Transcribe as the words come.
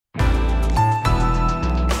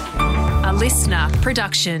listener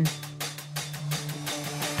production.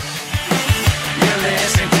 You're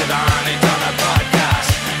listening to the Honey Dollar Podcast,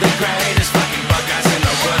 the greatest fucking podcast in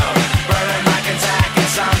the world. Brother Mike and Zach and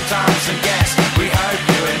sometimes some guests. We hope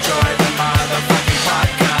you enjoy the motherfucking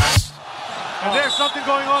podcast. And there's something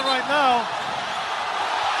going on right now.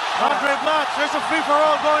 Andre Blatch, there's a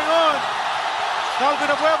free-for-all going on. Calvin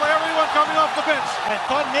Abueva, everyone coming off the bench. And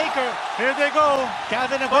Thon Maker. Here they go.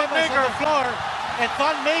 Calvin Abueva on the floor. And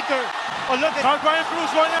Thon Maker. Oh, look at Brian Cruz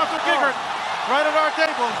going after Giggert. Right at our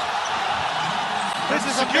table. This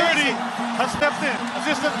is security has stepped in.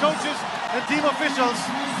 Assistant coaches and team officials.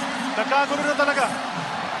 Nakagulo na talaga.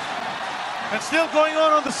 And still going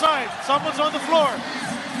on the side. Someone's on the floor.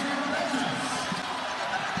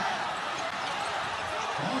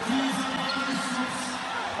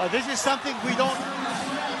 this is something we don't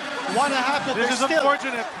want to happen. This is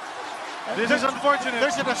unfortunate. This is unfortunate.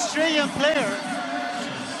 There's an Australian player.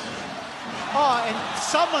 Oh, and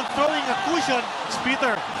someone throwing a cushion. It's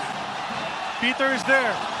Peter. Peter is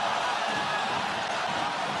there.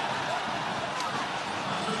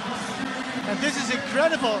 And this is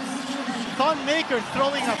incredible. Thon Maker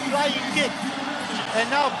throwing a flying kick. And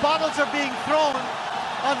now bottles are being thrown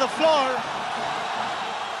on the floor.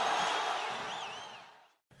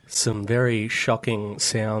 Some very shocking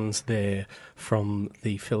sounds there from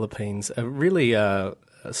the Philippines. A really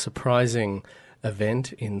surprising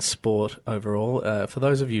event in sport overall. For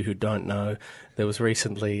those of you who don't know, there was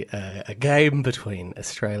recently a game between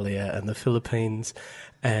Australia and the Philippines,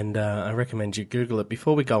 and I recommend you Google it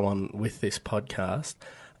before we go on with this podcast.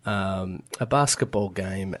 A basketball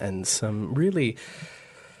game and some really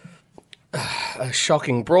a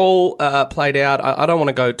shocking brawl played out. I don't want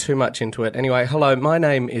to go too much into it. Anyway, hello, my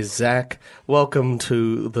name is Zach. Welcome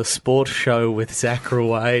to the Sport Show with Zach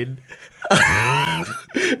Ruane,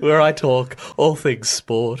 where I talk all things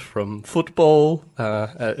sport, from football,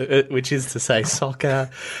 which is to say soccer,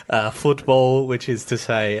 football, which is to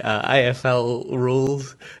say AFL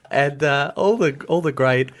rules, and all the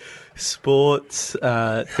great sports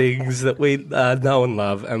things that we know and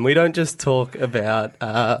love. And we don't just talk about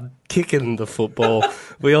kicking the football.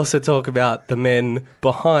 We also talk about the men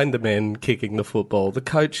behind the men kicking the football, the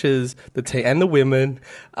coaches, the team, and the women.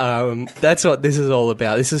 That's what this is all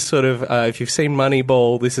about. This is sort of, if you've seen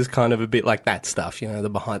Moneyball, this is kind of a bit like that stuff, you know,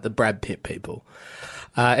 the Brad Pitt people.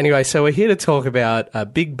 Anyway, so we're here to talk about a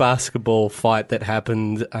big basketball fight that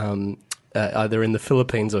happened either in the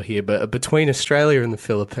Philippines or here, but between Australia and the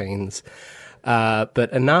Philippines.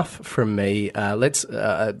 But enough from me. Let's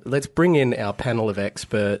bring in our panel of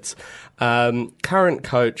experts. Current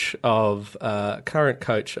coach of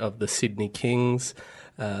the Sydney Kings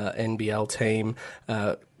NBL team,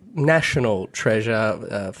 national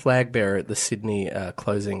treasure, flag bearer at the Sydney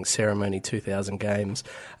closing ceremony 2000 games.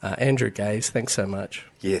 Andrew Gaze, thanks so much.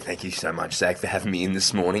 Yeah, thank you so much, Zach, for having me in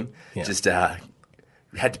this morning. Yeah. Just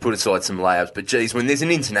had to put aside some layups, but geez, when there's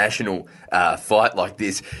an international fight like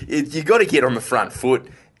this, you got to get on the front foot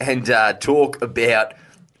and talk about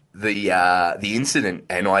the incident.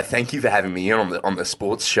 And I thank you for having me in on the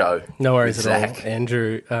sports show. No worries with at Zach. all,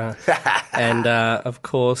 Andrew. And of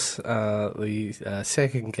course, the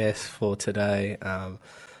second guest for today,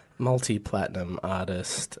 multi-platinum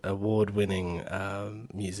artist, award-winning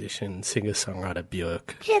musician, singer-songwriter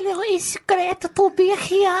Björk. Hello, it's great to be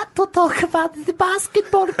here to talk about the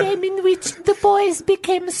basketball game in which the boys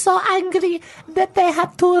became so angry that they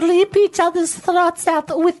had to rip each other's throats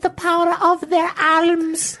out with the power of their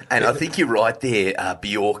arms. And I think you're right there,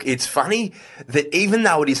 Bjork. It's funny that even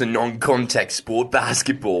though it is a non-contact sport,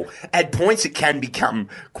 basketball, at points it can become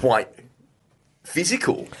quite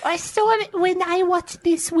physical. I saw it when I watched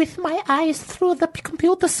this with my eyes through the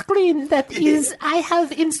computer screen that is I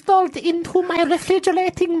have installed into my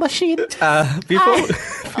refrigerating machine.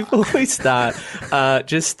 Before we start,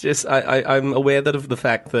 I'm aware that of the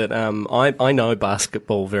fact that I know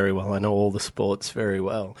basketball very well. I know all the sports very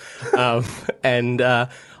well, and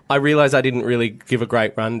I realise I didn't really give a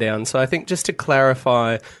great rundown. So I think just to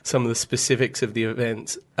clarify some of the specifics of the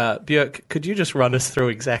events, Björk, could you just run us through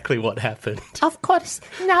exactly what happened? Of course.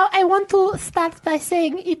 Now, I want to start by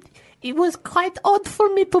saying it was quite odd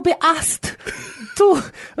for me to be asked to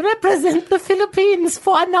represent the Philippines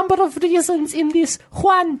for a number of reasons in this.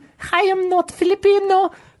 One, I am not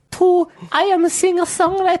Filipino. Two, I am a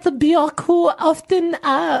singer-songwriter Björk who often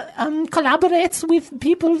collaborates with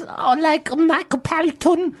people like Mike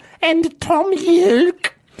Pelton and Tom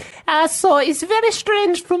York. So it's very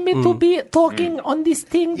strange for me to be talking on this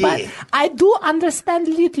thing, but I do understand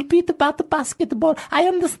a little bit about the basketball. I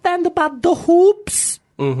understand about the hoops.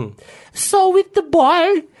 Mm-hmm. So with the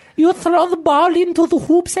ball, you throw the ball into the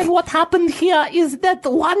hoops, and what happened here is that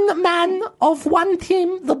one man of one team,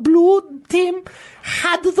 the blue team,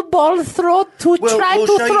 had the ball thrown to try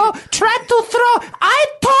to throw. I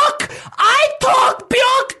talk,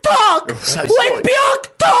 Bjork talk. so When sorry. Bjork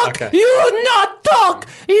talk, Okay. you not talk.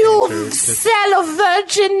 You cell of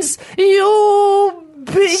virgins.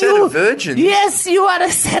 Set of virgins? Yes, you are a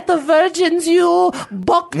set of virgins, you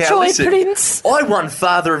bok Now, choy listen, prince. I won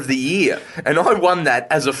Father of the Year, and I won that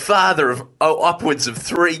as a father of upwards of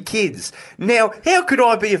 3 kids. Now, how could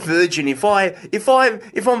I be a virgin if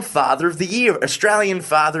I'm Father of the Year, Australian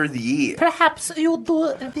Father of the Year? Perhaps you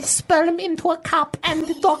do the sperm into a cup and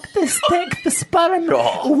the doctors take the sperm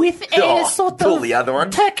Oh, with a oh, sort pull of the other one.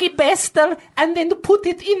 turkey baster and then put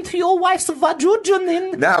it into your wife's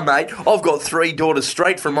vajujunin. No, mate, I've got 3 daughters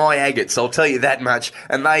straight from my agates, I'll tell you that much.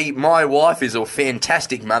 And my wife is a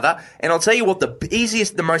fantastic mother. And I'll tell you what, the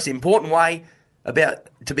easiest, the most important way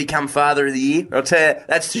to become Father of the Year, I'll tell you,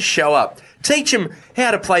 that's to show up. Teach them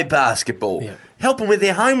how to play basketball. Yeah. Help them with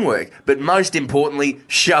their homework. But most importantly,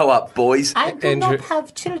 show up, boys. I do Andrew- not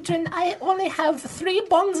have children. I only have 3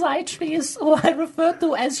 bonsai trees who I refer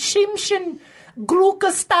to as Shimshin,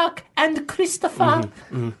 Glukastak, and Christopher.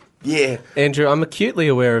 Yeah. Andrew, I'm acutely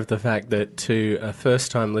aware of the fact that to a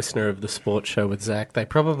first-time listener of the sports show with Zach, they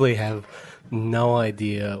probably have no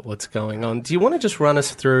idea what's going on. Do you want to just run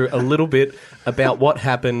us through a little bit about what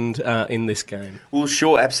happened in this game? Well,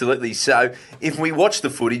 sure, absolutely. So, if we watch the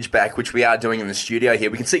footage back, which we are doing in the studio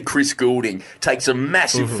here, we can see Chris Goulding takes a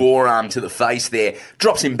massive forearm to the face there,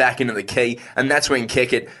 drops him back into the key, and that's when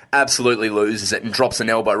Kekit absolutely loses it and drops an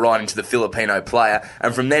elbow right into the Filipino player,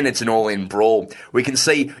 and from then it's an all-in brawl. We can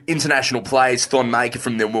see international players, Thon Maker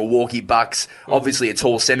from the Milwaukee Bucks, obviously a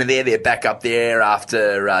tall centre there, they're back up there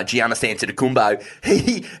after Giannis Antetokounmpo.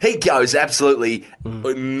 He goes absolutely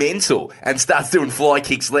mental and starts doing fly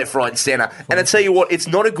kicks left, right and centre. And I tell you what, it's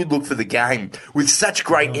not a good look for the game. With such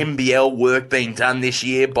great NBL work being done this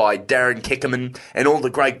year by Darren Keckerman and all the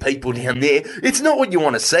great people down there, it's not what you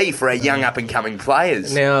want to see for our young up-and-coming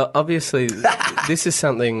players. Now, obviously, this is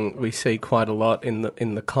something we see quite a lot in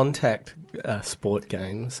the contact sport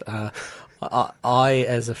games. I,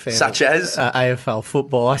 as a fan, Such of, as? AFL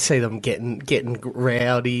football, I see them getting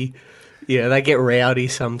rowdy. Yeah, they get rowdy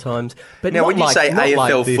sometimes. But Now, not when you like- say not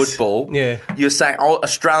like AFL this. football, yeah. you're saying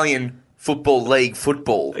Australian Football League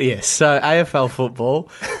football. Yes, so AFL football,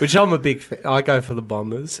 which I'm a big fan. I go for the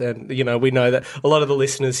Bombers, and we know that a lot of the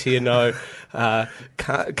listeners here know calm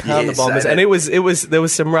the Bombers, say and that. there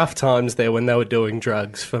was some rough times there when they were doing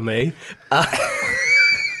drugs for me.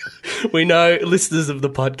 We know, listeners of the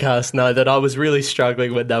podcast know that I was really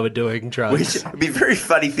struggling when they were doing drugs. Which would be a very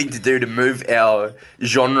funny thing to do, to move our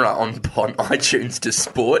genre on iTunes to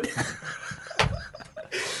sport.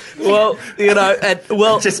 Well,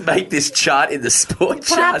 Just make this chart in the sport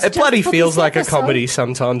chart. Perhaps- it bloody Just for feels this like a episode. comedy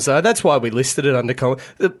sometimes, though. That's why we listed it under comedy.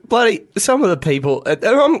 Some of the people,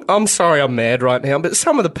 I'm sorry I'm mad right now, but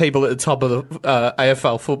some of the people at the top of the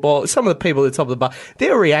AFL football, some of the people at the top of the bar,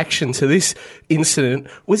 their reaction to this incident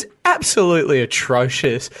was absolutely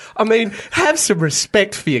atrocious. I mean, have some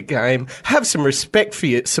respect for your game. Have some respect for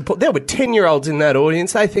your support. There were 10-year-olds in that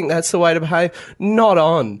audience. They think that's the way to behave. Not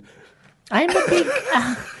on. I'm a big...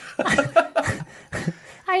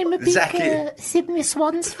 I'm a big Zach- Sydney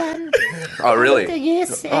Swans fan. Oh, really?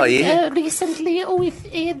 Yes, Oh, and, yeah? recently with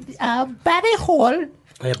Barry Hall.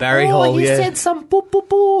 Yeah, Barry Hall, he yeah. said some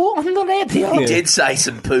poo-poo-poo on the radio. He did say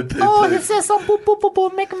some poo-poo-poo. Oh, he says some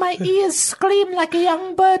poo-poo-poo-poo, make my ears scream like a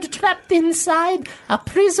young bird trapped inside a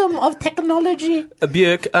prism of technology.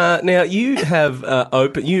 Björk, now you have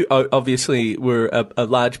obviously were a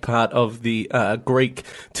large part of the Greek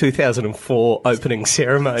 2004 opening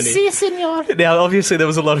ceremony. Si, senor. Now, obviously, there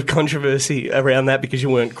was a lot of controversy around that because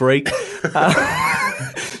you weren't Greek.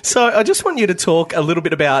 So, I just want you to talk a little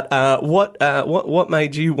bit about what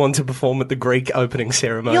made you want to perform at the Greek opening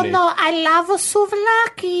ceremony. You know, I love a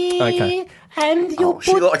souvlaki. Okay. And you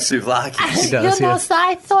She put... likes souvlaki. She does, you know, yeah. so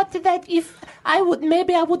I thought that if I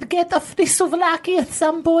would get a free souvlaki at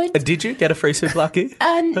some point. Did you get a free souvlaki?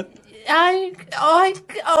 And I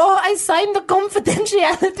signed the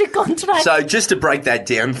confidentiality contract. So, just to break that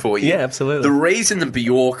down for you. Yeah, absolutely. The reason that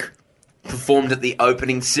Bjork performed at the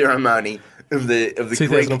opening ceremony of the Greek.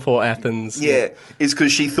 2004 Athens. Yeah, is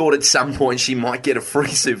because she thought at some point she might get a free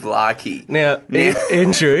souvlaki. Now,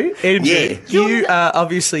 Andrew, Yeah. you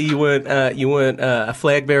obviously you weren't a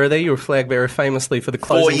flag bearer there. You were a flag bearer famously for the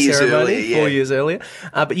closing years ceremony earlier, yeah. 4 years earlier.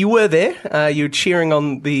 But you were there. You were cheering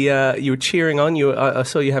on I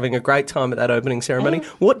saw you having a great time at that opening ceremony.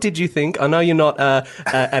 What did you think? I know you're not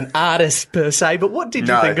an artist per se, but what did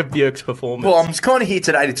you No. think of Björk's performance? Well, I'm kind of here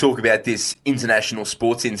today to talk about this international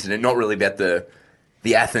sports incident, not really about the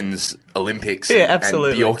Athens Olympics Yeah,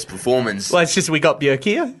 absolutely. and Björk's performance, Well, it's just we got Björk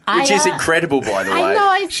here. which is incredible, by the way. I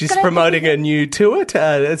know. It's She's great. promoting a new tour. Do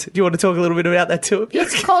you want to talk a little bit about that tour? Björk?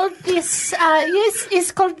 It's called this.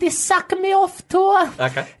 It's called the Suck Me Off tour.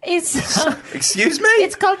 Okay. It's Excuse me?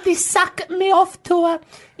 it's called the Suck Me Off tour,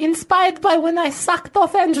 inspired by when I sucked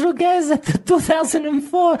off Andrew Gaze at the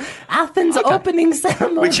 2004 Athens opening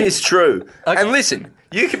ceremony. Which is true. And listen,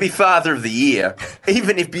 you can be Father of the Year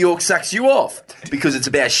even if Björk sucks you off, because it's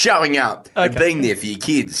about showing up and Okay. being there for your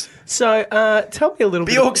kids. So, tell me a little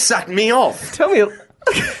Björk bit. sucked me off. Tell me.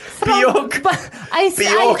 Björk, But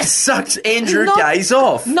Björk sucks Andrew Not- Gaze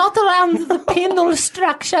off. not around the penal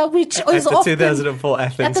structure, which was the often 2004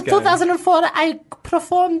 Athens At the game. 2004, I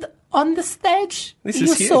performed on the stage. This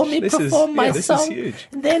you is saw huge. me This is- perform my yeah, this is song. huge.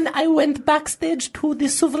 Then I went backstage to the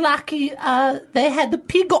souvlaki. They had the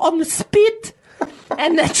pig on the spit,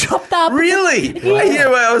 and they chopped up. Really? Yeah. Yeah,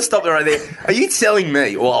 well, I'll stop right there. Are you telling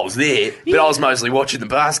me, well, I was there, but I was mostly watching the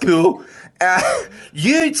basketball.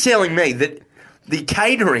 You telling me that the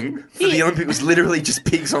catering for the Yeah. Olympic was literally just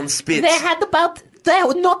pigs on spits? They had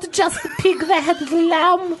not just the pig, they had the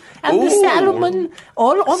lamb and the Ooh. salmon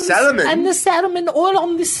all on Salmon? and the salmon all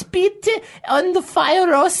on the spit on the fire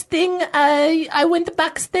roasting. I went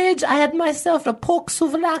backstage. I had myself a pork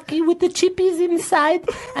souvlaki with the chippies inside,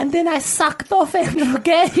 and then I sucked off Andrew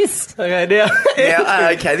Gaze. Okay, now. Yeah,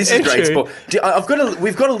 okay, this is Andrew. great sport.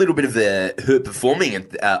 We've got a little bit of her performing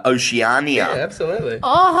at Oceania. Yeah, absolutely.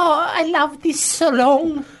 Oh, I love this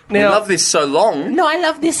song. We Now, love this so long. No, I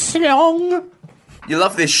love this song. You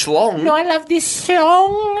love this schlong. No, I love this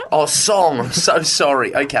song. Oh, song. I'm so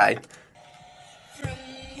sorry. Okay.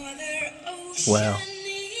 wow.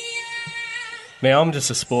 Now, I'm just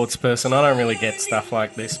a sports person. I don't really get stuff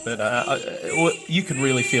like this, but you could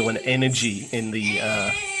really feel an energy in the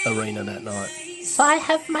arena that night. So I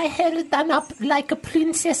have my hair done up like a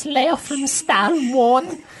Princess Leia from Star Wars,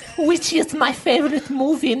 which is my favorite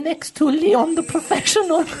movie next to Leon the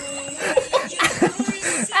Professional.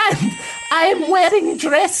 And I'm wearing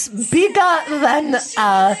dress bigger than,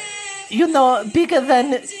 bigger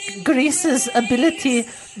than Greece's ability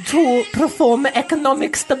to perform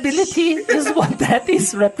economic stability is what that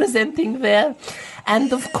is representing there.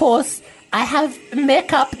 And of course, I have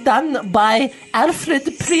makeup done by Alfred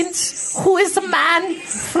Prince, who is a man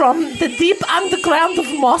from the deep underground of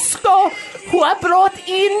Moscow, who I brought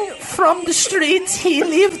in from the streets. He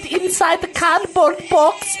lived inside a cardboard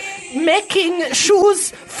box making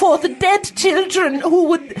shoes for the dead children who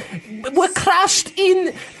were crushed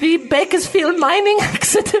in the Bakersfield mining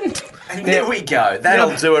accident. And there we go.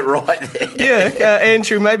 That'll do it right there. Yeah,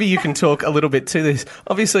 Andrew, maybe you can talk a little bit to this.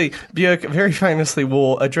 Obviously, Björk very famously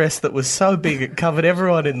wore a dress that was so big it covered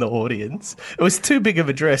everyone in the audience. It was too big of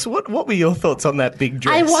a dress. What were your thoughts on that big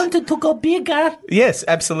dress? I wanted to go bigger. Yes,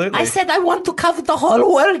 absolutely. I said I want to cover the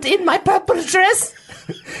whole world in my purple dress.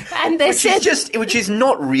 And they said... Which is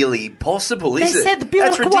not really possible, They is it? said,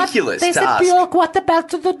 That's Björk, ridiculous They to said, ask. Björk, what about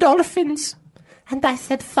the dolphins? And I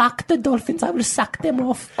said, fuck the dolphins, I will suck them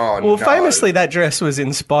off. Oh, well, no. famously, that dress was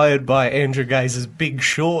inspired by Andrew Gaze's big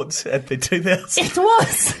shorts at the 2000. It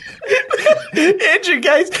was. Andrew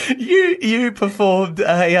Gaze, you performed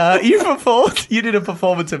you did a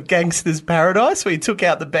performance of Gangster's Paradise where you took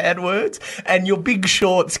out the bad words and your big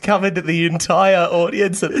shorts covered the entire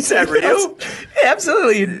audience. Is that real? Yeah,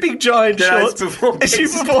 absolutely, in big giant Did I shorts. perform And she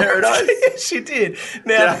Gangster's performed. Paradise? Yes, she did.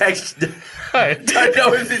 Now, I don't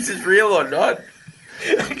know if this is real or not.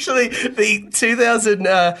 actually, the 2000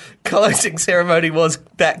 closing ceremony was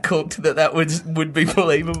that cooked that would be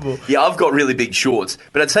believable. Yeah, I've got really big shorts,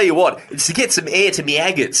 but I tell you what, it's to get some air to me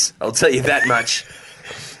agates. I'll tell you that much.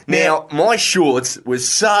 Now, my shorts were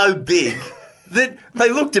so big that they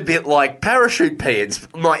looked a bit like parachute pants,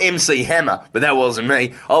 my MC Hammer, but that wasn't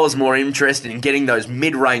me. I was more interested in getting those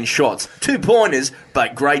mid-range shots. 2-pointers,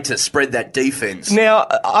 but great to spread that defense. Now,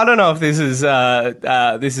 I don't know if this is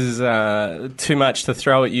too much to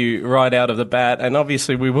throw at you right out of the bat, and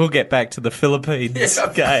obviously we will get back to the Philippines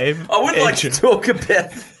game. I would like to Andrew. talk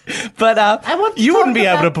about... But want to you wouldn't talk be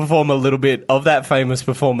able to about- perform a little bit of that famous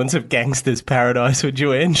performance of Gangster's Paradise, would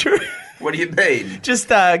you, Andrew? What do you mean? Just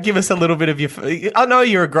give us a little bit of your. I know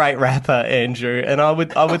you're a great rapper, Andrew, and I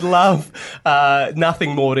would love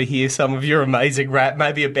nothing more to hear some of your amazing rap,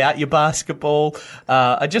 maybe about your basketball.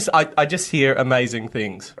 I just hear amazing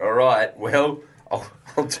things. All right. Well,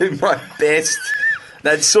 I'll do my best.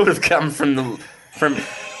 That sort of come from.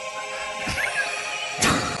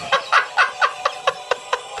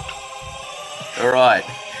 All right.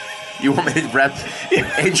 You want me to rap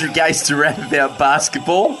Andrew Gase to rap about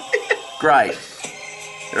basketball? Great.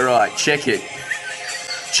 All right, check it.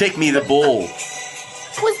 Check me the ball.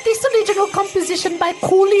 Was this original composition by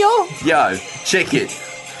Coolio? Yo, check it.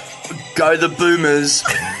 Go the Boomers.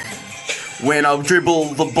 When I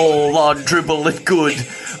dribble the ball, I dribble it good.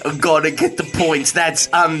 I gotta get the points, that's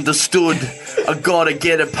understood. I gotta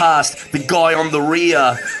get it past the guy on the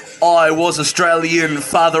rear. I was Australian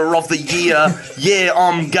Father of the Year. Yeah,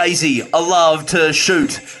 I'm Gazy. I love to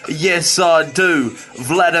shoot. Yes, I do.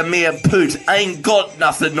 Vladimir Poot ain't got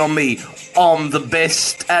nothing on me. I'm the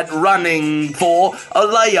best at running for a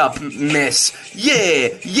layup mess.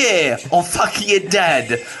 Yeah. I'll fuck your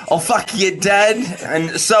dad.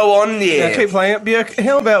 And so on, yeah. Now keep playing it, Björk.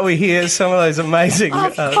 How about we hear some of those amazing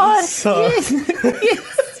Of course, songs?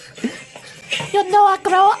 yes. You know, I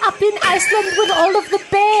grew up in Iceland with all of the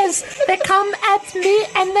bears. They come at me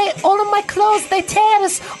and all of my clothes, they tear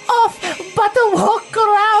us off. But I walk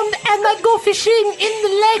around and I go fishing in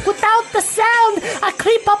the lake without the sound. I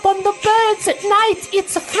creep up on the birds at night.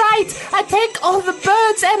 It's a fright. I take all the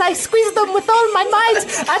birds and I squeeze them with all my might.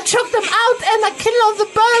 I choke them out and I kill all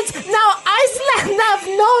the birds. Now Iceland have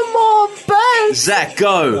no more birds. Zach,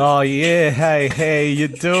 go. Oh, yeah. Hey, you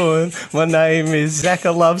doing? My name is Zach.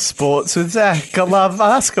 I love sports with Zach. I love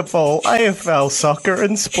basketball, AFL, soccer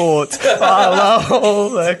and sports. I love all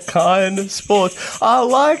that kind of sports. I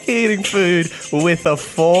like eating food with a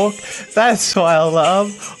fork. That's why I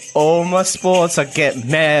love all my sports. I get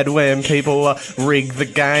mad when people rig the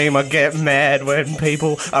game. I get mad when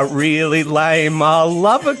people are really lame. I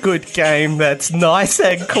love a good game that's nice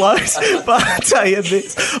and close. But I tell you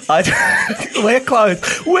this, I don't wear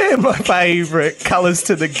clothes. Wear my favourite colours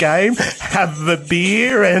to the game. Have the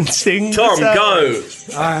beer and sing. Tom, go.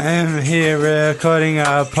 I am here recording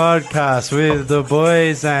a podcast with the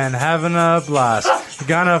boys and having a blast.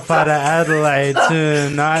 Gonna fly to Adelaide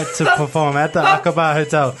tonight to perform at the Aqaba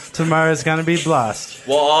Hotel. Tomorrow's gonna be blast.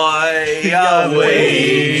 Why are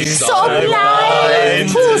we So blind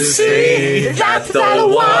to see that the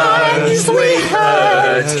ones we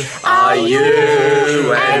hurt are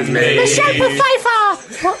you and me. Michelle Pfeiffer.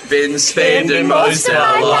 been spending most of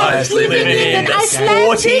our lives living in a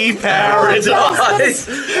sporty paradise.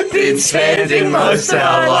 Been spending most of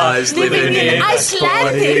our lives living in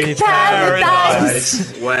Icelandic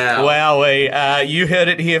paradise. Wow. Wowee, you heard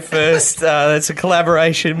it here first. That's a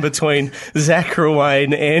collaboration between Zach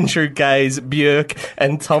Ruane, Andrew Gaze, Björk,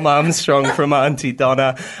 and Tom Armstrong from Auntie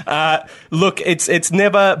Donna. Look, it's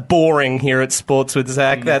never boring here at Sports with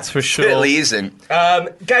Zach, that's for sure. Certainly isn't.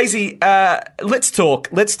 Gazy, let's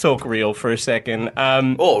talk real for a second.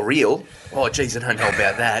 Real? Oh, geez, I don't know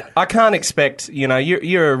about that. I can't expect,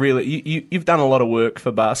 you're a really, you've done a lot of work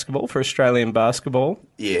for basketball, for Australian basketball.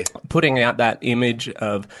 Yeah. Putting out that image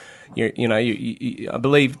of, I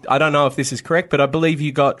believe, I don't know if this is correct, but I believe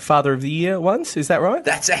you got Father of the Year once, is that right?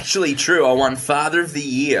 That's actually true. I won Father of the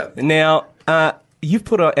Year. Now, you've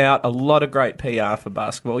put out a lot of great PR for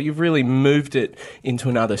basketball. You've really moved it into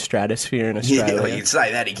another stratosphere in Australia. Yeah, you can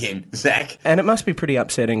say that again, Zach. And it must be pretty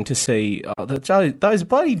upsetting to see those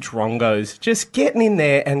bloody drongos just getting in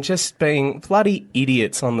there and just being bloody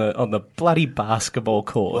idiots on the bloody basketball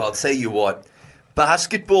court. Well, I'll tell you what.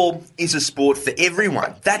 Basketball is a sport for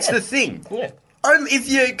everyone. That's the thing. Yeah. If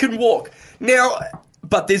you can walk. Now,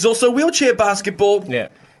 but there's also wheelchair basketball. Yeah.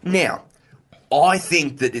 Now, I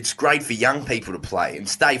think that it's great for young people to play and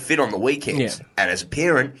stay fit on the weekends. Yeah. And as a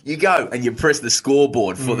parent, you go and you press the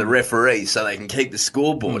scoreboard for the referee so they can keep the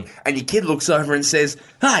scoreboard. And your kid looks over and says,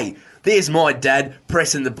 hey, there's my dad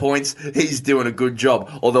pressing the points. He's doing a good job.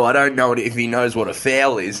 Although I don't know if he knows what a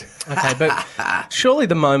foul is. Okay, but surely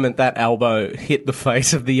the moment that elbow hit the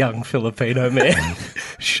face of the young Filipino man,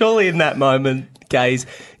 surely in that moment, Gaze,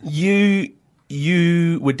 you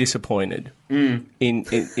were disappointed.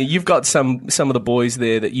 You've got some of the boys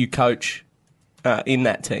there that you coach in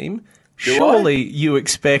that team. Surely you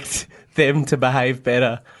expect them to behave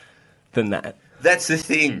better than that. That's the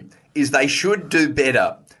thing, is they should do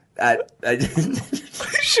better.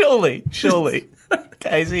 Surely.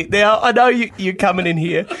 Casey, now I know you're coming in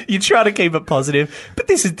here, you try to keep it positive, but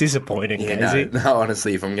this is disappointing, Casey. No,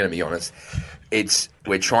 honestly, if I'm going to be honest,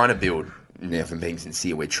 we're trying to build now from being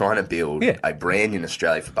sincere, we're trying to build Yeah. a brand in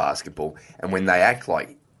Australia for basketball, and when they act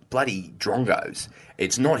like bloody drongos,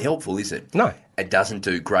 it's not helpful, is it? No. It doesn't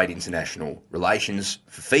do great international relations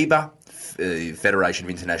for FIBA, Federation of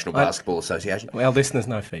International Basketball Association. Our listeners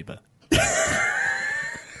know FIBA.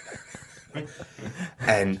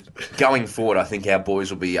 And going forward, I think our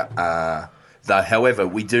boys will be. Though, however,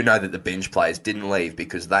 we do know that the bench players didn't leave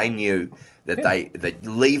because they knew that that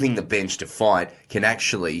leaving the bench to fight can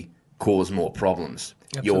actually cause more problems.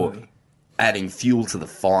 Absolutely. You're adding fuel to the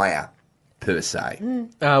fire, per se.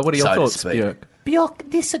 What are your So to thoughts, speak. Björk? Bjork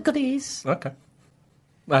disagrees. Okay.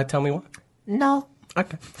 Tell me why. No.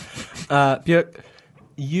 Okay. Björk,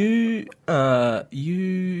 you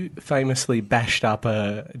famously bashed up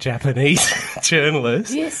a Japanese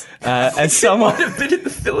journalist. Yes. As someone Might have been in the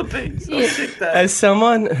Philippines. I'll Yes. check that. as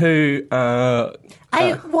someone who I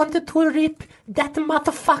wanted to rip that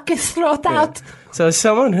motherfucker's throat out. so as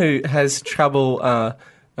someone who has trouble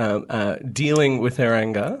dealing with her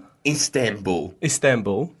anger, Istanbul.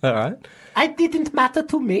 Istanbul, all right. It didn't matter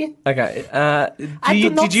to me. Okay. I do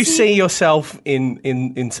not Did you see- see yourself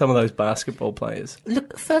in some of those basketball players?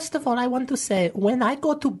 Look, first of all, I want to say, when I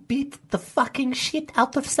go to beat the fucking shit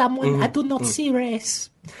out of someone, I do not see race.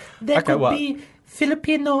 There Okay, could what? be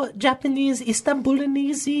Filipino, Japanese,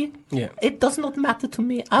 Istanbulinese. Yeah. It does not matter to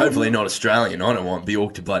me. Hopefully not Australian. I don't want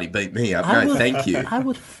Bjork to bloody beat me up. No, thank you. I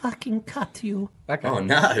would fucking cut you Okay. Oh,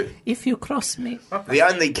 no. if you cross me. The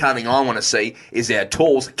only cutting I want to see is our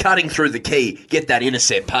talls cutting through the key. Get that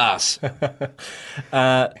intercept pass.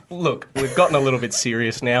 Look, we've gotten a little bit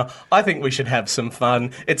serious now. I think we should have some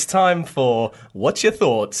fun. It's time for What's Your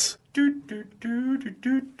Thoughts?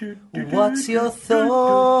 What's your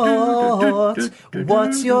thoughts?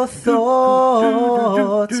 What's your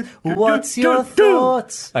thoughts? What's your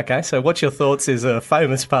thoughts? Okay, so What's Your Thoughts is a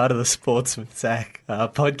famous part of the Sports with Zach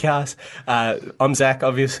podcast. I'm Zach,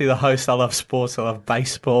 obviously the host. I love sports. I love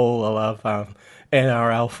baseball. I love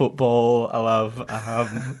NRL football. I love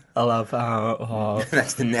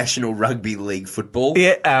That's the National Rugby League football.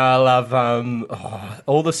 yeah, I love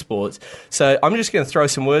all the sports. So I'm just going to throw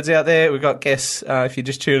some words out there. We've got guests. If you're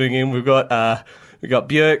just tuning in, we've got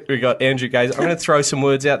Björk, we've got Andrew Gaze. I'm going to throw some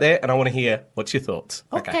words out there, and I want to hear what's your thoughts.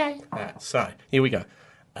 Okay. So here we go.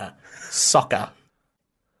 Soccer.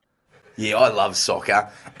 Yeah, I love soccer.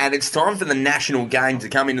 And it's time for the national game to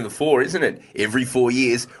come into the fore, isn't it? Every 4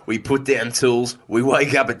 years, we put down tools, we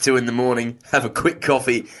wake up at 2 a.m, have a quick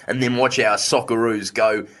coffee, and then watch our Socceroos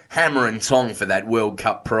go hammer and tong for that World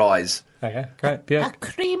Cup prize. Okay, great. A Björk.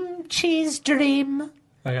 cream cheese dream.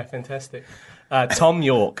 Okay, fantastic. Tom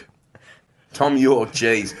York. Tom York,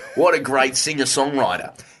 geez, what a great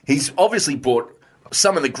singer-songwriter. He's obviously brought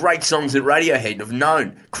some of the great songs that Radiohead have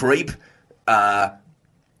known. Creep, I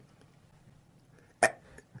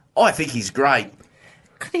think he's great.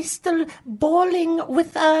 Crystal bowling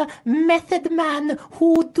with a method man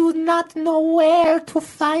who do not know where to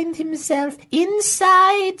find himself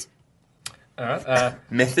inside.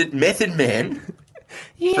 Method Man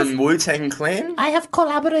Yes, from Wu-Tang Clan. I have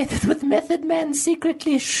collaborated with Method Man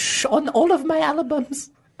secretly on all of my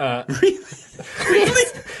albums. Really?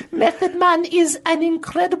 Yes, Method Man is an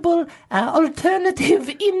incredible alternative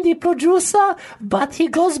indie producer, but he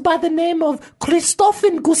goes by the name of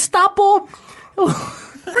Christophin Gustavo.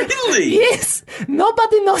 Really? Yes,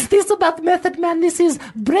 nobody knows this about Method Man. This is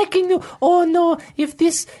breaking news. Oh no! If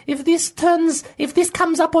this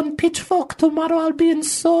comes up on Pitchfork tomorrow, I'll be in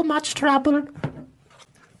so much trouble.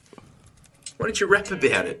 Why don't you rap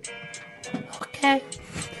about it? Okay,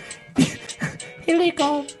 here we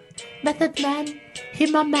go. Method Man,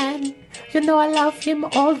 him a man. You know I love him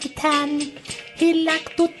all the time. He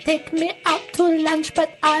like to take me out to lunch,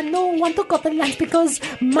 but I don't want to go to lunch because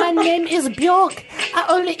my name is Bjork. I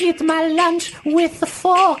only eat my lunch with a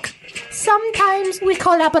fork. Sometimes we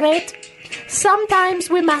collaborate. Sometimes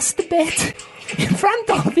we masturbate in front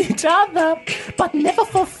of each other, but never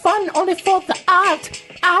for fun, only for the art.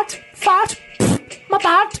 Art, fart, my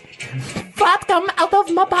butt. Fart come out of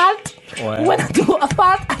my butt. Wow. When I do a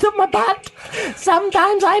fart out of my butt,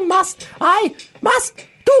 sometimes I must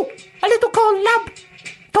do a little collab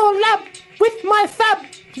with my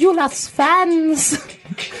fabulous fans.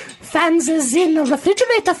 Fans is in a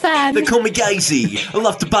refrigerator fan. They call me Gazy. I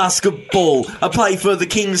love to basketball. I play for the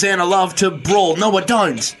Kings and I love to brawl. No, I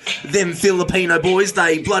don't. Them Filipino boys,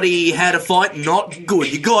 they bloody had a fight. Not good.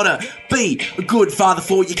 You gotta be a good father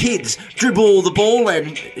for your kids. Dribble the ball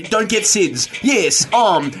and don't get SIDS. Yes,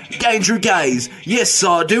 I'm Andrew Gaze. Yes,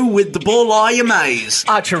 I do. With the ball I amaze.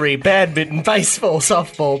 Archery, badminton, baseball,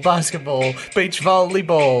 softball, basketball, beach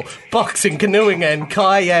volleyball, boxing, canoeing and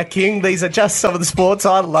kayaking. These are just some of the sports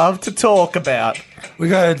I love lot to talk about.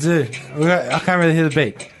 I can't really hear the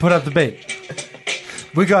beat. Put up the beat.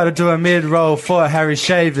 We gotta do a mid-roll for Harry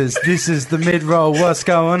Shavers. This is the mid-roll. What's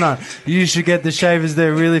going on? You should get the shavers.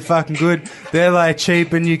 They're really fucking good. They're like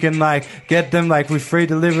cheap and you can like get them like with free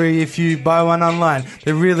delivery if you buy one online.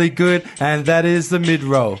 They're really good and that is the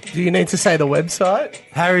mid-roll. Do you need to say the website?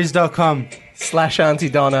 Harrys.com.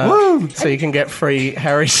 /Auntie Donna. Woo! So you can get free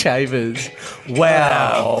Harry Shavers.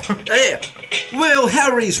 Wow. Yeah. Well,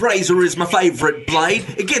 Harry's razor is my favourite blade.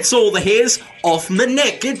 It gets all the hairs off my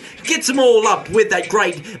neck. It gets them all up with that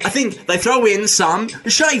great... I think they throw in some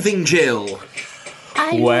shaving gel.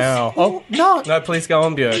 Wow. Oh, No, no, please go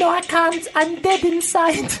on, Björk. no, I can't. I'm dead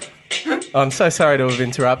inside. I'm so sorry to have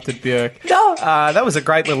interrupted, Björk. No. That was a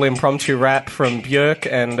great little impromptu rap from Björk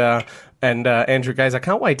and Andrew Gaze. I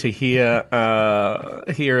can't wait to hear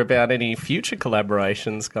about any future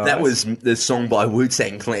collaborations, guys. That was the song by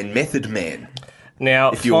Wu-Tang Clan, Method Man.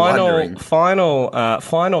 Now, if you're wondering. final.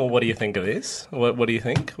 What do you think of this? What do you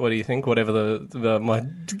think? What do you think? Whatever my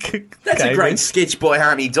That's a great sketch by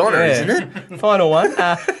Auntie Donna, isn't it? Final one.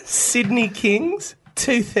 Sydney Kings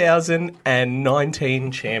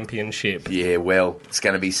 2019 championship. Yeah, well, it's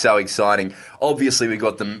going to be so exciting. Obviously, we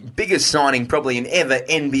got the biggest signing probably in ever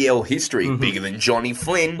NBL history. Mm-hmm. Bigger than Johnny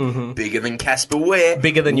Flynn, bigger than Casper Ware.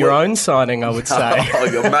 Bigger than your own signing, I would say.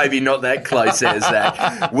 Oh, maybe not that close as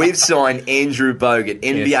that. We've signed Andrew Bogut,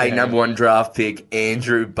 NBA number 1 draft pick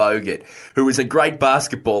Andrew Bogut, who is a great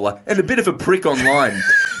basketballer and a bit of a prick online.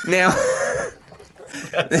 Now...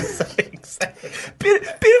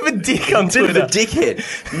 bit of a dick on Twitter. Bit of a dickhead.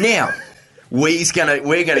 Now... We're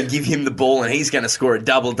gonna give him the ball and he's gonna score a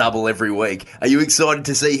double-double every week. Are you excited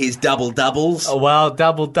to see his double-doubles? Oh, well,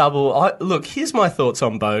 double-double. Look, here's my thoughts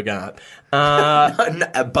on Bogart.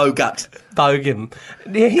 Bogut. Bogan.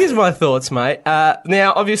 Yeah, here's my thoughts, mate.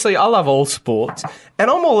 Now, obviously, I love all sports,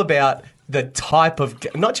 and I'm all about the type of...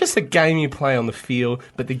 not just the game you play on the field,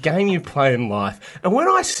 but the game you play in life. And when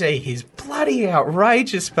I see his bloody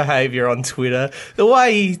outrageous behaviour on Twitter, the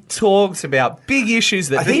way he talks about big issues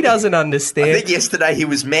that he doesn't understand... I think yesterday he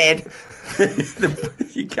was mad.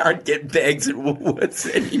 You can't get bags at Woolworths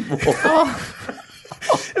anymore.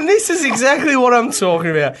 And this is exactly what I'm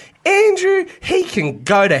talking about. Andrew, he can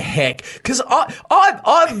go to heck. Because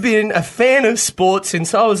I've been a fan of sports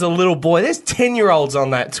since I was a little boy. There's 10-year-olds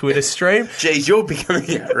on that Twitter stream. Jeez, you're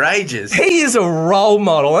becoming outrageous. He is a role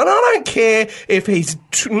model. And I don't care if he's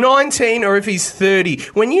 19 or if he's 30.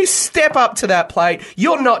 When you step up to that plate,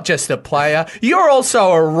 you're not just a player. You're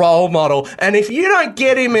also a role model. And if you don't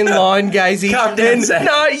get him in line, Gazy, Calm down, Zach.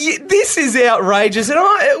 this is outrageous.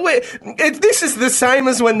 And this is the same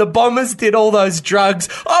as when the Bombers did all those drugs.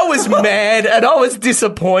 I was mad and I was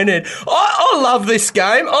disappointed. I love this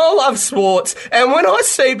game. I love sports. And when I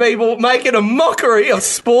see people making a mockery of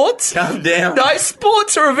sports... Calm down. No,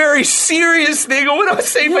 sports are a very serious thing. And when I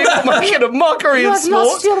see people making a mockery of have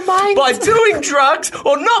lost sports your mind. by doing drugs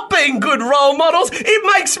or not being good role models,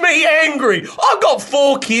 it makes me angry. I've got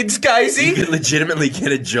 4 kids, You Gazy. could legitimately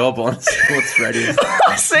get a job on sports radio.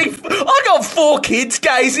 I got 4 kids,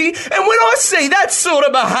 Gazy, and when I see that sort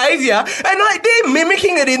of behaviour, and they're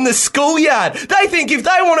mimicking it in the schoolyard, they think if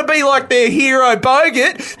they want to be like their hero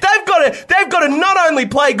Bogut, they've got to not only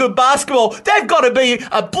play good basketball, they've got to be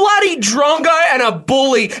a bloody drongo and a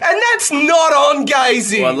bully, and that's not on,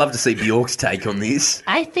 Gazy. Well, I'd love to see Bjork's take on this.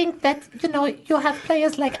 I think that, you have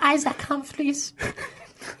players like Isaac Humphries,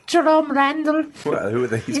 Jerome Randall, Well, who are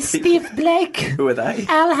these people? Steve Blake, Who are they?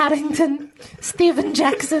 Al Harrington, Steven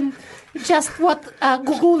Jackson. Just what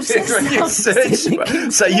Google says. When you now.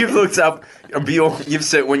 search, so you've looked up Bjork. You've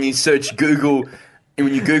searched when you search Google. And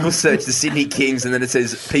when you Google search the Sydney Kings and then it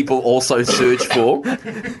says people also search for,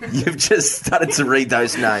 you've just started to read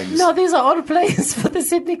those names. No, these are all players for the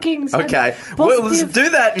Sydney Kings. Okay, well, let's do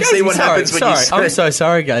that and see what happens when you search. I'm so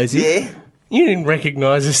sorry, Gazy. Yeah, You didn't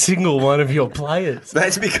recognise a single one of your players.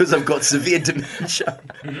 that's because I've got severe dementia.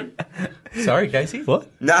 Sorry, Casey.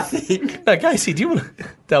 What? Nothing. No, Casey, do you want to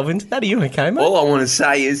delve into that? Are you okay, mate? All I want to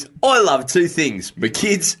say is I love 2 things, my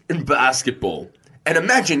kids and basketball. And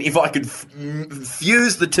imagine if I could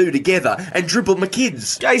fuse the 2 together and dribble my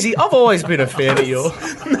kids. Casey, I've always been a fan of yours.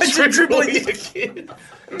 Imagine dribbling your kids.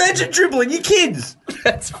 Imagine dribbling your kids.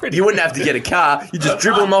 That's pretty. You wouldn't have to get a car. You just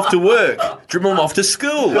dribble them off to work. Dribble them off to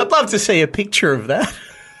school. I'd love to see a picture of that.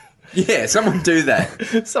 Yeah, someone do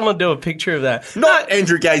that. Someone do a picture of that. Not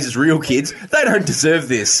Andrew Gaze's real kids. They don't deserve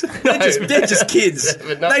this. They're just kids.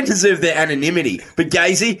 They deserve their anonymity. But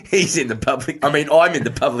Gazy, he's in the public. I mean, I'm in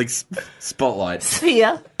the public spotlight.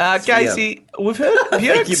 Sphere. Casey, we've heard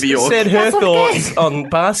Björk you, Bjork. said her That's okay. thoughts on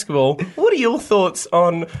basketball. What are your thoughts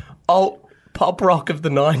on alt pop rock of the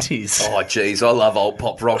 90s. Oh, geez, I love old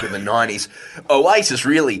pop rock in the 90s. Oasis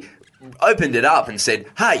really opened it up and said,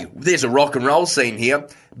 hey, there's a rock and roll scene here.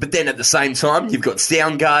 But then at the same time, you've got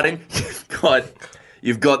Soundgarden,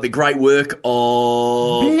 you've got the great work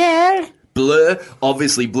of Blur.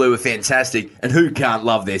 Obviously, Blur are fantastic. And who can't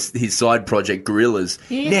love his side project, Gorillaz?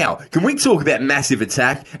 Yeah. Now, can we talk about Massive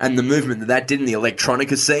Attack and the movement that did in the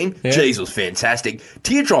electronica scene? Yeah. Jeez, it was fantastic.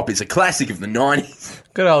 Teardrop is a classic of the 90s.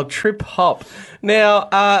 Good old trip hop.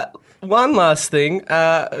 Now, one last thing.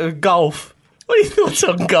 Golf. What are your thoughts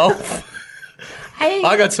on golf?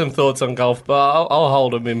 I got some thoughts on golf, but I'll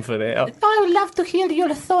hold them in for now. I would love to hear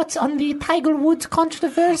your thoughts on the Tiger Woods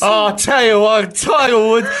controversy. Oh, I'll tell you what, Tiger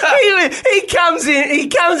Woods, he comes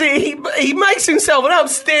in, he makes himself an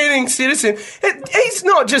upstanding citizen. He's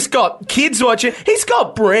not just got kids watching, he's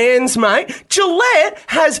got brands, mate. Gillette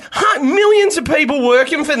has millions of people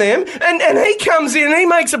working for them, and he comes in and he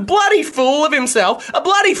makes a bloody fool of himself, a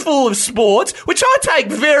bloody fool of sports, which I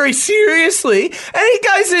take very seriously, and he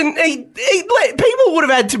goes in, people would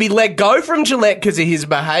have had to be let go from Gillette because of his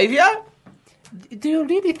behaviour. Do you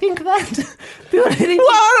really think that? Well,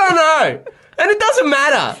 I don't know. And it doesn't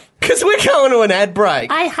matter, because we're going to an ad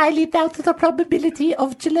break. I highly doubt the probability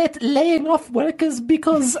of Gillette laying off workers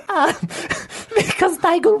because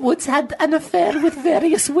Tiger Woods had an affair with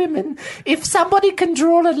various women. If somebody can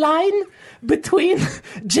draw a line between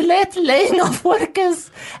Gillette laying off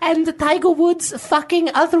workers and Tiger Woods fucking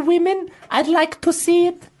other women, I'd like to see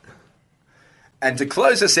it. And to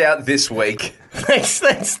close us out this week...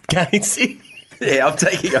 Thanks, Casey. Yeah, I'm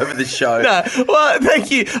taking over the show. No, well, thank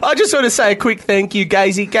you. I just want to say a quick thank you,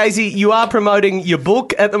 Gazy. Gazy, you are promoting your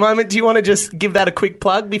book at the moment. Do you want to just give that a quick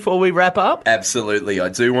plug before we wrap up? Absolutely. I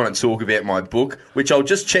do want to talk about my book, which I'll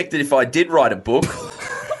just check that if I did write a book.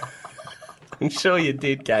 I'm sure you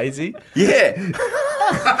did, Gazy. Yeah.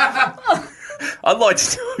 I'd like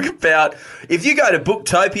to talk about, if you go to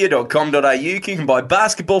booktopia.com.au, you can buy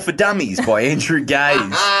Basketball for Dummies by Andrew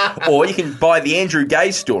Gaze. Or you can buy the Andrew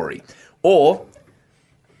Gaze story. Or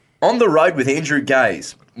On the Road with Andrew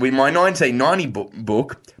Gaze, with my 1990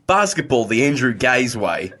 book, Basketball the Andrew Gaze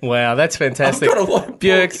Way. Wow, that's fantastic. I've got a lot of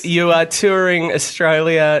Björk, books. you are touring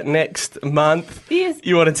Australia next month. Yes.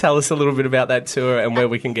 You want to tell us a little bit about that tour and where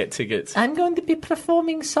we can get tickets? I'm going to be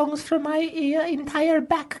performing songs from my entire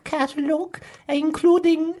back catalogue,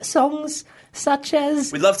 including songs such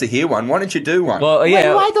as... We'd love to hear one. Why don't you do one? Well, yeah.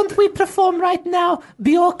 Well, why don't we perform right now?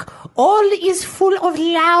 Björk, All is Full of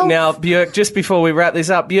Love. Now, Björk, just before we wrap this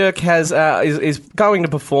up, Björk has is going to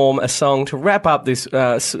perform a song to wrap up this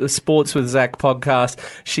Sports with Zach podcast.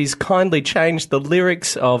 She's kindly changed the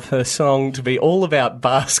lyrics of her song to be all about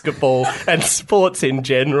basketball and sports in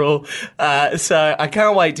general. So I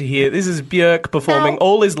can't wait to hear. This is Björk performing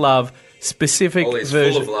All Is Love. Specific All is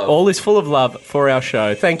version. full of love. All is full of love for our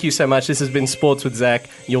show. Thank you so much. This has been Sports with Zach.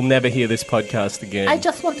 You'll never hear this podcast again. I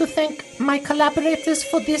just want to thank my collaborators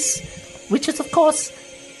for this, which is, of course,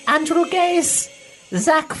 Andrew Gaze,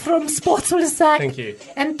 Zach from Sports with Zach, Thank you.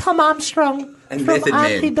 and Tom Armstrong And from Method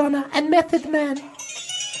Man. Auntie Donna, and Method Man.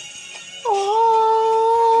 All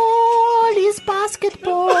is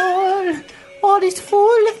basketball. All is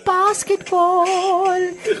full of basketball,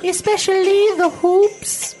 especially the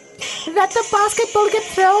hoops that the basketball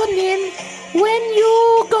gets thrown in. When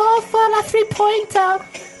you go for a three-pointer,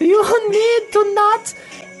 you need to not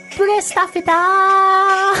stuff it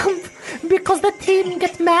up because the team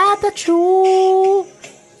gets mad at you.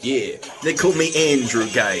 Yeah, they call me Andrew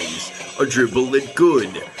Gaze. I dribble it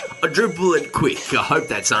good. I dribble it quick. I hope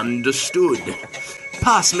that's understood.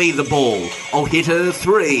 Pass me the ball. I'll hit a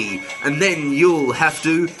three. And then you'll have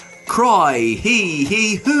to cry.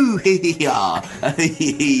 Hee, hoo, hee, ha.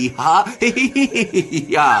 Hee, ha,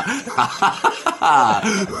 hee, ha.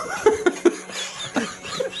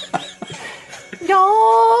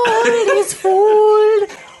 All is full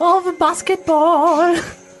of basketball,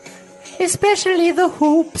 especially the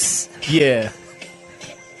hoops. Yeah.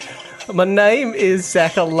 My name is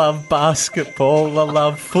Zach. I love basketball. I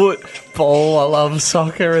love football. I love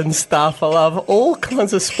soccer and stuff. I love all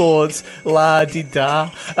kinds of sports. La di da.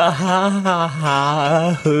 Ah ha ha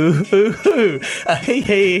ha. Hoo hoo hoo. Ah hee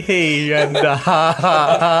hee hee. And ah ha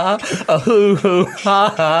ha ha. Ah hoo hoo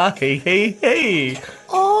ha ha. Hee hee hee.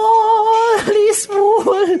 All is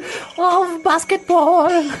full of basketball.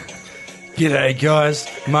 G'day, guys.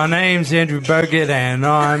 My name's Andrew Bogut, and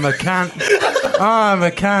I'm a cunt. I'm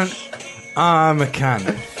a cunt. I'm a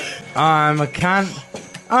cunt. I'm a cunt.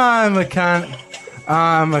 I'm a cunt.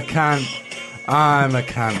 I'm a cunt. I'm a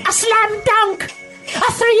cunt. A slam dunk,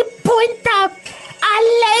 a three-pointer, a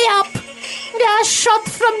layup, a shot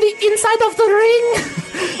from the inside of the ring,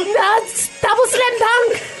 Double slam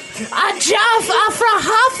dunk. A jump after a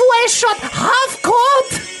halfway shot. Half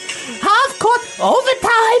court.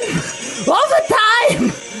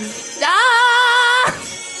 Overtime. Ah!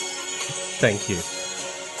 Thank you.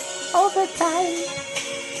 Overtime.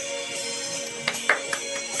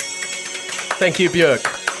 Thank you, Björk.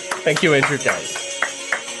 Thank you, Andrew Gaze.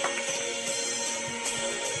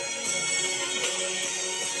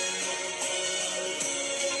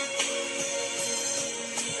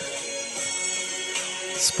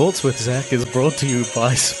 Sports with Zach is brought to you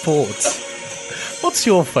by Sports. What's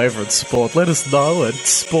your favourite sport? Let us know at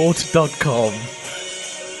sport.com.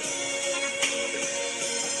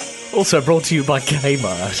 Also brought to you by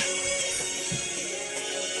Kmart.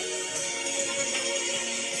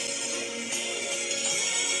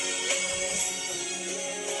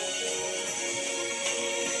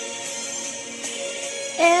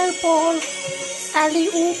 Air ball,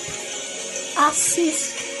 alley-oop,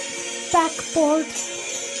 assist, backboard,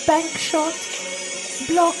 bank shot,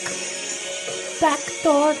 block,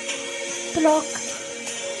 backdoor, block,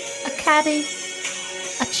 a caddy,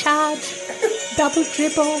 a charge, double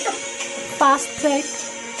dribble, fast break,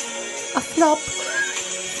 a flop,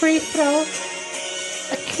 free throw,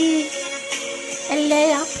 a key, a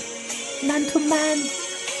layup, man-to-man,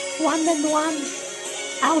 one-on-one,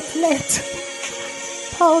 outlet,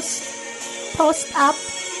 post up,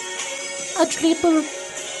 a dribble,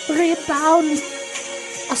 rebound,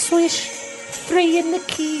 a swish, 3 in the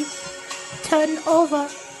key, turn over,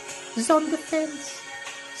 zone defense.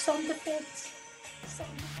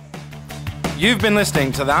 You've been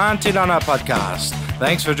listening to the Auntie Donna podcast.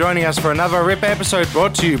 Thanks for joining us for another RIP episode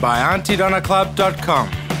brought to you by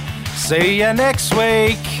AuntieDonnaClub.com. See you next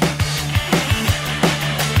week.